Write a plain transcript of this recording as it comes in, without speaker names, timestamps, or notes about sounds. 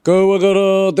Ka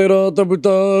wakara te rā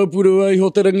taputa puru ai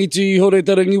ho te rangiti hore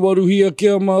te rangi waruhia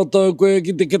kia mātou koe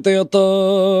ki te kete ata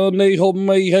nei ho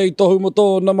mai hei tohu moto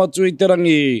na matu i te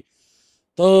rangi.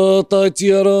 Tā tai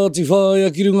tiara ti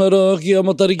whāia ki runga rā ki a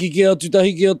matariki ki a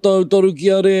tutahi ki a tau toru ki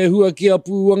a re hua ki a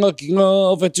pūanga ki ngā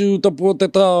whetū tapu o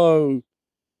te tau.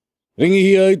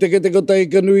 Ringihia i te kete ko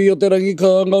teika nui o te rangi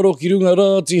ka ngaro ki runga rā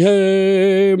ti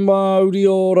he Māori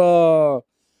ora.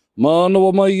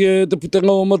 Mānoa mai e te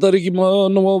putenga o matariki,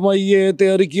 mānoa mai e te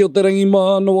ariki o te rangi,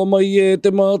 mānoa mai e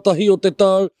te mātahi o te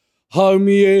tau,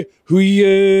 haumi e, hui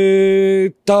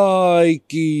e,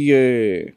 taiki e.